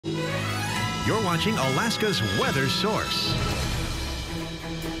You're watching Alaska's weather source.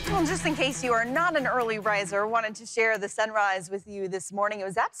 Well, just in case you are not an early riser, wanted to share the sunrise with you this morning. It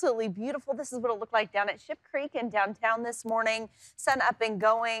was absolutely beautiful. This is what it looked like down at Ship Creek in downtown this morning. Sun up and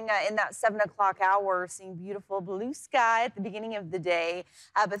going in that 7 o'clock hour, seeing beautiful blue sky at the beginning of the day.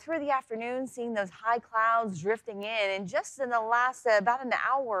 But through the afternoon, seeing those high clouds drifting in. And just in the last about an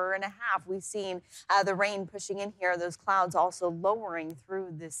hour and a half, we've seen the rain pushing in here. Those clouds also lowering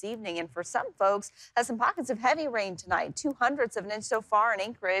through this evening. And for some folks, some pockets of heavy rain tonight, 2/100 of an inch so far in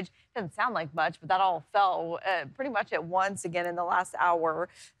Anchorage. Doesn't sound like much, but that all fell pretty much at once again in the last hour.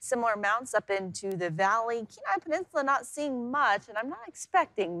 Similar amounts up into the valley. Kenai Peninsula not seeing much, and I'm not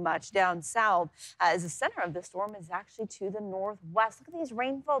expecting much down south as the center of the storm is actually to the northwest. Look at these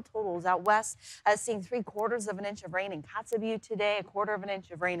rainfall totals out west, seeing 3/4 of an inch of rain in Kotzebue today, 1/4 of an inch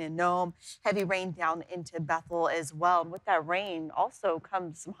of rain in Nome, heavy rain down into Bethel as well. And with that rain also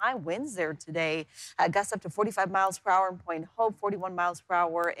comes some high winds there today. Gusts up to 45 miles per hour in Point Hope, 41 miles per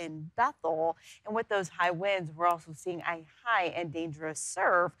hour in Bethel. And with those high winds, we're also seeing a high and dangerous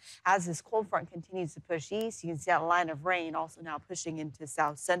surf as this cold front continues to push east. You can see that line of rain also now pushing into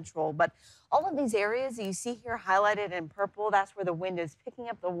south central. But all of these areas that you see here highlighted in purple, that's where the wind is picking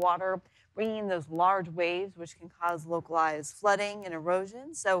up the water, bringing those large waves, which can cause localized flooding and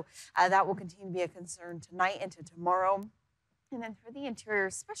erosion. So that will continue to be a concern tonight into tomorrow. And then for the interior,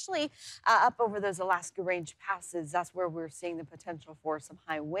 especially up over those Alaska Range passes, that's where we're seeing the potential for some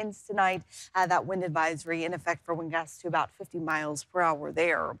high winds tonight. That wind advisory in effect for wind gusts to about 50 miles per hour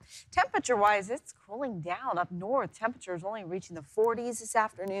there. Temperature-wise, it's cooling down up north. Temperatures only reaching the 40s this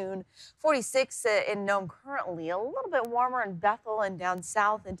afternoon. 46 in Nome currently. A little bit warmer in Bethel and down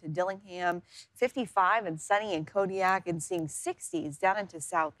south into Dillingham. 55 and sunny in Kodiak and seeing 60s down into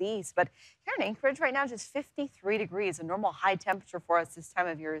southeast. But here in Anchorage right now, just 53 degrees. A normal high temperature for us this time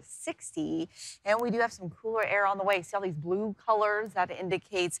of year is 60. And we do have some cooler air on the way. See all these blue colors? That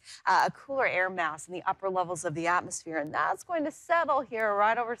indicates a cooler air mass in the upper levels of the atmosphere. And that's going to settle here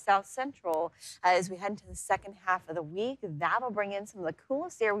right over south central as we head into the second half of the week. That'll bring in some of the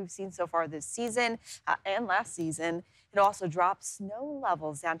coolest air we've seen so far this season and last season. It also drops snow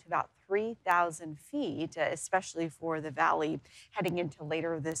levels down to about 3,000 feet, especially for the valley heading into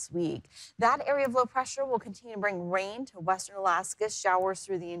later this week. That area of low pressure will continue to bring rain to western Alaska, showers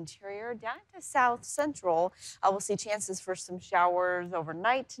through the interior down to south central. We'll see chances for some showers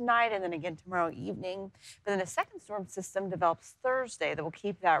overnight tonight and then again tomorrow evening. But then a second storm system develops Thursday that will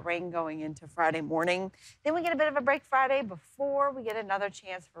keep that rain going into Friday morning. Then we get a bit of a break Friday before we get another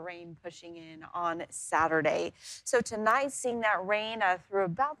chance for rain pushing in on Saturday. So tonight, seeing that rain through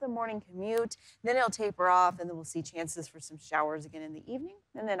about the morning commute, then it'll taper off, and then we'll see chances for some showers again in the evening,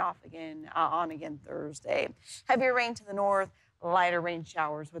 and then off again on again Thursday. Heavier rain to the north, lighter rain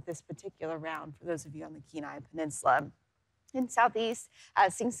showers with this particular round for those of you on the Kenai Peninsula. In southeast,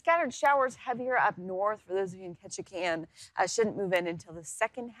 seeing scattered showers heavier up north for those of you in Ketchikan. Shouldn't move in until the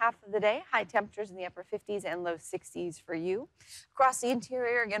second half of the day. High temperatures in the upper 50s and low 60s for you. Across the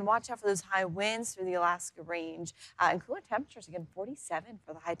interior, again, watch out for those high winds through the Alaska Range. And cooler temperatures, again, 47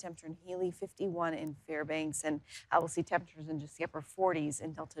 for the high temperature in Healy, 51 in Fairbanks. And we'll see temperatures in just the upper 40s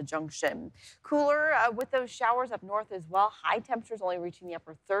in Delta Junction. Cooler with those showers up north as well. High temperatures only reaching the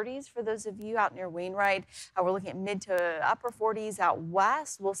upper 30s for those of you out near Wainwright. We're looking at mid to upper 40s out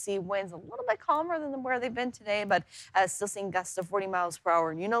west. We'll see winds a little bit calmer than where they've been today, but still seeing gusts of 40 miles per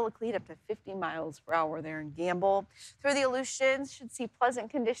hour in Unalakleet, up to 50 miles per hour there in Gamble. Through the Aleutians, should see pleasant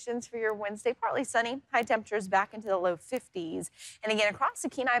conditions for your Wednesday. Partly sunny, high temperatures back into the low 50s. And again, across the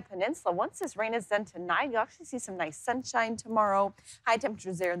Kenai Peninsula, once this rain is done tonight, you'll actually see some nice sunshine tomorrow. High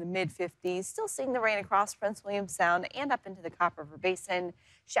temperatures there in the mid 50s. Still seeing the rain across Prince William Sound and up into the Copper River Basin.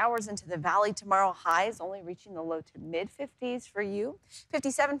 Showers into the valley tomorrow. Highs only reaching the low to mid 50s for you.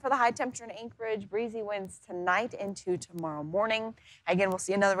 57 for the high temperature in Anchorage. Breezy winds tonight into tomorrow morning. Again, we'll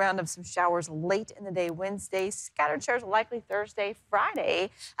see another round of some showers late in the day Wednesday. Scattered showers likely Thursday, Friday.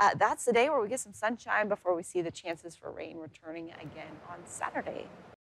 That's the day where we get some sunshine before we see the chances for rain returning again on Saturday.